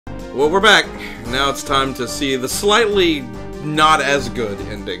Well, we're back. Now it's time to see the slightly not as good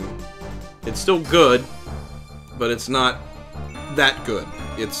ending. It's still good, but it's not that good.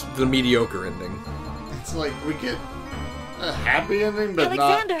 It's the mediocre ending. It's like we get a happy ending, but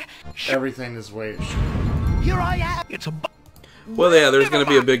Alexander. not everything is way it should. Here I am. It's a. Well, yeah, there's going to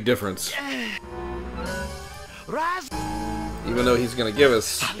be a big difference. Even though he's going to give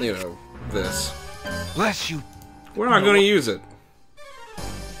us, you know, this. Bless you. We're not going to use it.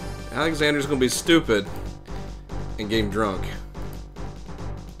 Alexander's going to be stupid and getting drunk.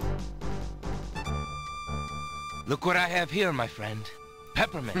 Look what I have here, my friend.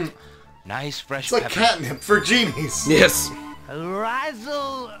 Peppermint. Nice fresh It's like peppermint. catnip for genies. Yes.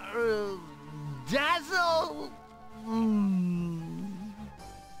 Razzle, dazzle.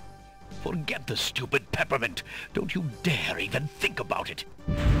 Forget the stupid peppermint. Don't you dare even think about it.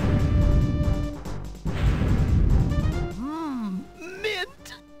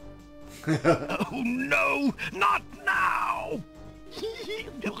 Mint. Oh no, not now.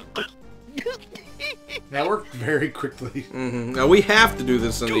 That worked very quickly. Now we have to do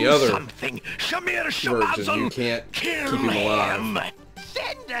this in the other something. Shamir version. You can't keep him alive.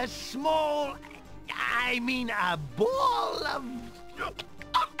 Send a small, I mean a ball of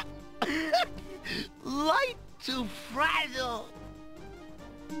light to frazzle.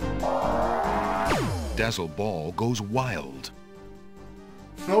 Dazzle Ball goes wild.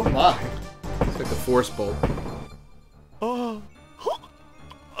 Oh my. It's like the Force Bolt. Oh.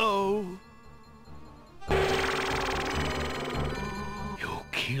 Oh. You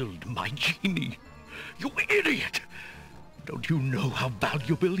killed my genie. You idiot. Don't you know how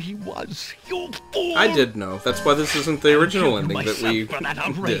valuable he was? You fool. I did know. That's why this isn't the original I killed ending that we myself for that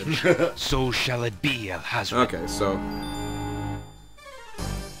outrage. did. So shall it be, El-Hazred. Okay, so...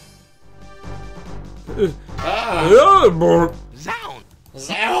 Zound.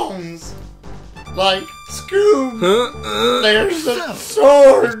 Sounds like Scoob. There's a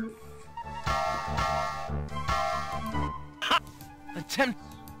sword. Attempt.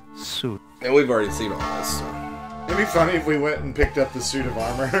 Suit. And we've already seen all this. So. It'd be funny if we went and picked up the suit of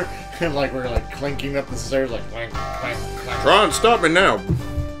armor and like we're like clinking up the stairs like clank, clank, clank. Try and stop me now.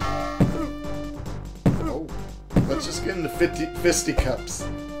 Oh, let's just get into fisticuffs.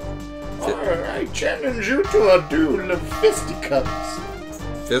 I challenge you to a duel of fisticuffs.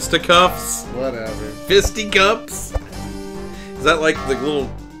 Fisticuffs? Whatever. Fisticups? Is that like the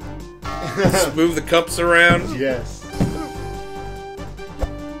little... move the cups around? Yes.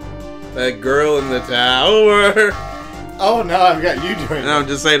 That girl in the tower. Oh no, I've got you doing And I'm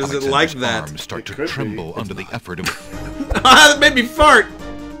just saying, is it like Alexander's that? arms start It to could be. tremble under the effort of... That made me fart!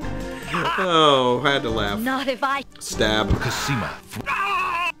 Oh, I had to laugh. Not if I... Stab. Cosima.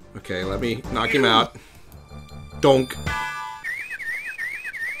 Okay, let me knock him out. Donk.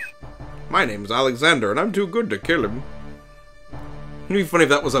 My name's Alexander, and I'm too good to kill him. It'd be funny if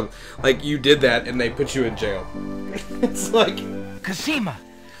that was a... like, you did that, and they put you in jail. It's like... Cosima.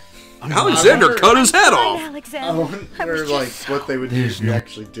 Alexander cut his head Fine, off! I Alexander. I was wonder like just what they would do if you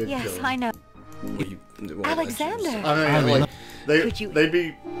actually did kill Yes, him. I know. Well, Alexander. I mean, like Could you- they'd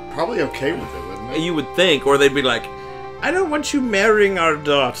be probably okay with it, wouldn't they? you would think, or they'd be like, I don't want you marrying our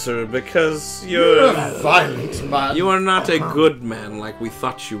daughter because You're a violent man. you are not a good man like we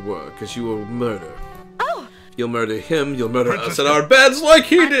thought you were, because you will murder. Oh, You'll murder him, you'll murder us in our beds like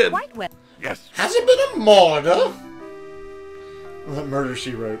he I'm did! quite well. Yes. Has it been a murder? The Murder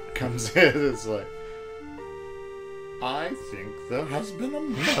She Wrote comes in. It's like, I think there has been a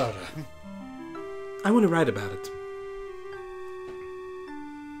murder. I want to write about it.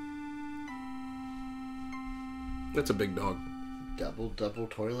 That's a big dog. Double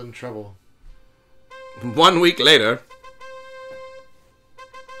toil and trouble. 1 week later.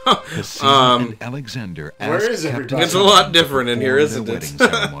 Cosima and Alexander Where ask is Captain everybody? It's a lot Saladin to different in here, perform isn't their it? wedding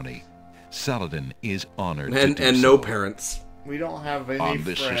ceremony. Saladin is honored to do And so. no parents. We don't have any On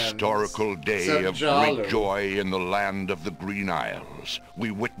this friends historical day except of Jalo. great joy in the land of the Green Isles, we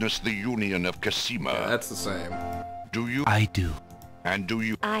witness the union of Cosima. Yeah, that's the same. Do you? I do. And do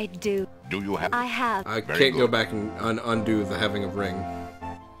you? I do. Do you have? I have. I Very can't go good. back and undo the having of ring.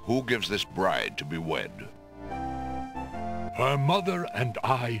 Who gives this bride to be wed? Her mother and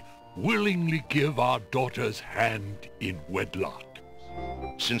I willingly give our daughter's hand in wedlock.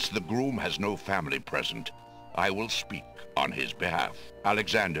 Since the groom has no family present, I will speak on his behalf.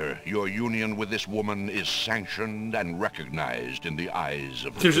 Alexander, your union with this woman is sanctioned and recognized in the eyes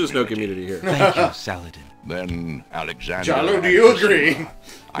of the There's just no community here. Thank you, Saladin. Then, Alexander... Jalo, and do you Cosima, agree?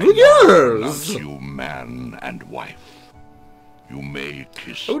 I Yes! now pronounce you man and wife. You may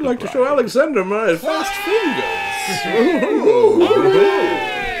kiss I would the like to show bride. Alexander my fast fingers.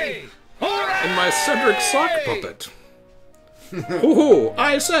 Cedric sock puppet. Hoo-hoo,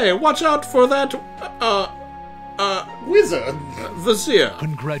 I say, watch out for that, wizard. Vizier.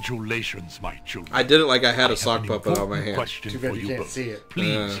 Congratulations, my children. I did it like I had a have sock an puppet on my important hand. question Too bad for you you can't both. see it.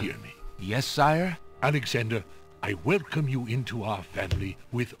 Please hear me. Yes, sire? Alexander, I welcome you into our family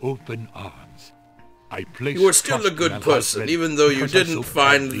with open arms. I place You were still trust a good in my person, husband even though you because I didn't so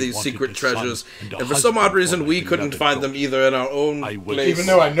find badly these wanted secret a son treasures, and a and for some odd husband reason for my we couldn't beloved find them daughter. either in our own I will- place. Even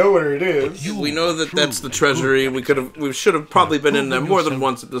though I know where it is. You We know that are that's true the and treasury. good, We should have probably been in there Prove more than yourself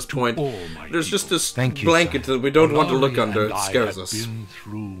once at this to point. all my There's just people. this Thank you, blanket sir. that we don't want to look Hilarity under. and It I scares have us. been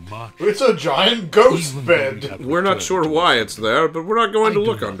through much. It's a giant ghost Even though we bed. have We're not returned sure to why us, it's there, but we're not going to I do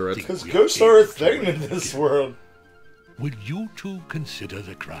look not under it. think Because we ghosts are are a able to thing in find this it. world. Will you two consider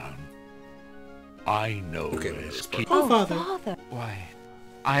the crown? I know Okay, where it's let's- Oh, Father. Father. Why,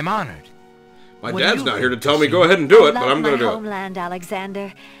 I'm honored. My What do dad's you not here to think, tell me Cassie? go ahead and do I it, but love I'm going to my do it. homeland,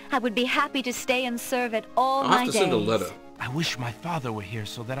 Alexander. I would be happy to stay and serve it all I'll my have to days. send a letter. I wish my father were here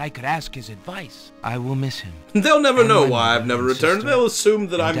so that I could ask his advice. I will miss him. They'll never And know my why I've mother never and returned. sister They'll assume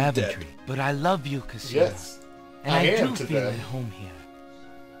that in I'm Daventry. dead. But I love you, Cassia. Yes. And I I, am do to feel them. at home here.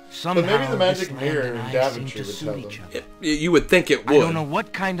 Somehow, maybe the magic this mirror land and in I Daventry seem to would suit tell each them. other. You would think it I don't know would.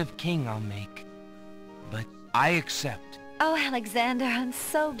 what kind of king I'll make, but I accept. Oh, Alexander, I'm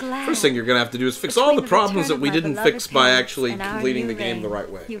so glad. First thing you're going to have to do is fix all the Between problems that return we of my didn't beloved fix by parents actually and our completing new the game the reign,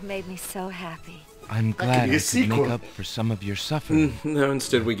 right way. You've made me so happy. I'm could glad be a I could sequel. make up for some of your suffering. No,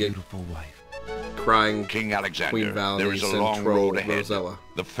 instead we get Beautiful wife. crying King Alexander, Queen there is a Valenice and long Troll road ahead. Rosella.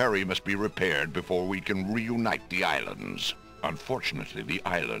 The ferry must be repaired before we can reunite the islands. Unfortunately, the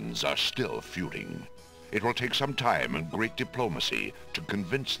islands are still feuding. It will take some time and great diplomacy to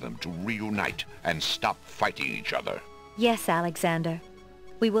convince them to reunite and stop fighting each other. Yes, Alexander.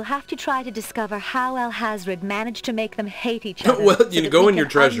 We will have to try to discover how Alhazred managed to make them hate each other. Well, so you that go we in your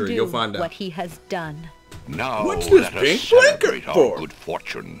can treasury, undo you'll find out. what he has done. Now What's this let us pink celebrate blanket our for? good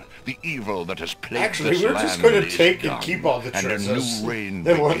fortune. The evil that has plagued Actually, this we're land just going to is take and done, keep all the and a treasures. new reign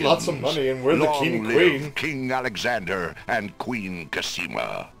They want begins. lots of money, and we're the Long king and live queen. King Alexander and Queen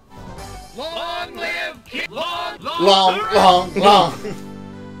Cassima. Long live King! Long.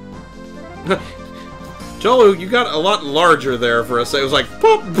 Jolo, you got a lot larger there for a second. It was like,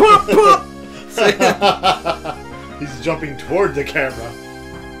 pop, pop, pop! He's jumping toward the camera.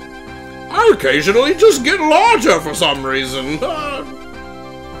 I occasionally just get larger for some reason.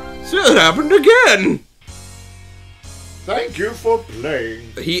 See, it happened again. Thank you for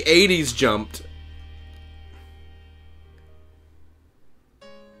playing. He 80s jumped.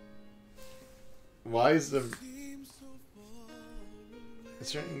 Why is the...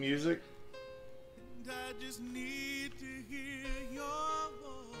 Is there any music?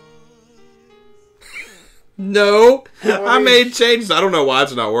 No, I made changes. I don't know why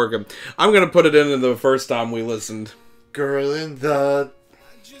it's not working. I'm gonna put it in the first time we listened. Girl in the...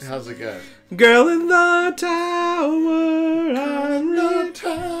 How's it go? Girl in the tower, I'm The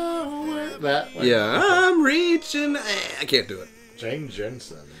tower. That one? yeah, I'm reaching. I can't do it. Jane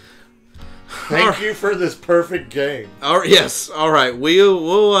Jensen. Thank you for this perfect game. Yes, all right.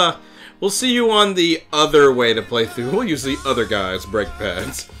 We'll see you on the other way to play through. We'll use the other guy's brake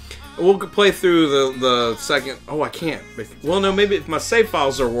pads. We'll play through the second. Oh, I can't. Well, no, maybe if my save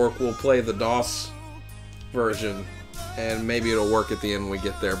files are work, we'll play the DOS version, and maybe it'll work at the end when we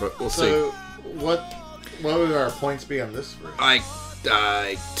get there. But we'll see. So, what would our points be on this version? I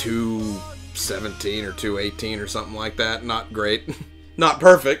 217 or 218 or something like that. Not great, not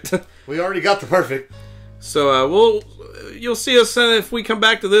perfect. We already got the perfect. So you'll see us, and if we come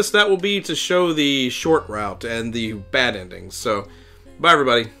back to this, that will be to show the short route and the bad endings. So, bye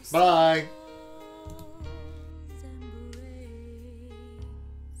everybody. Bye.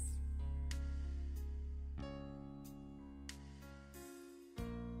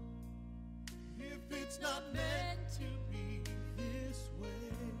 If it's not meant to be this way,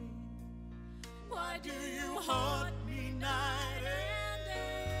 why do you haunt me night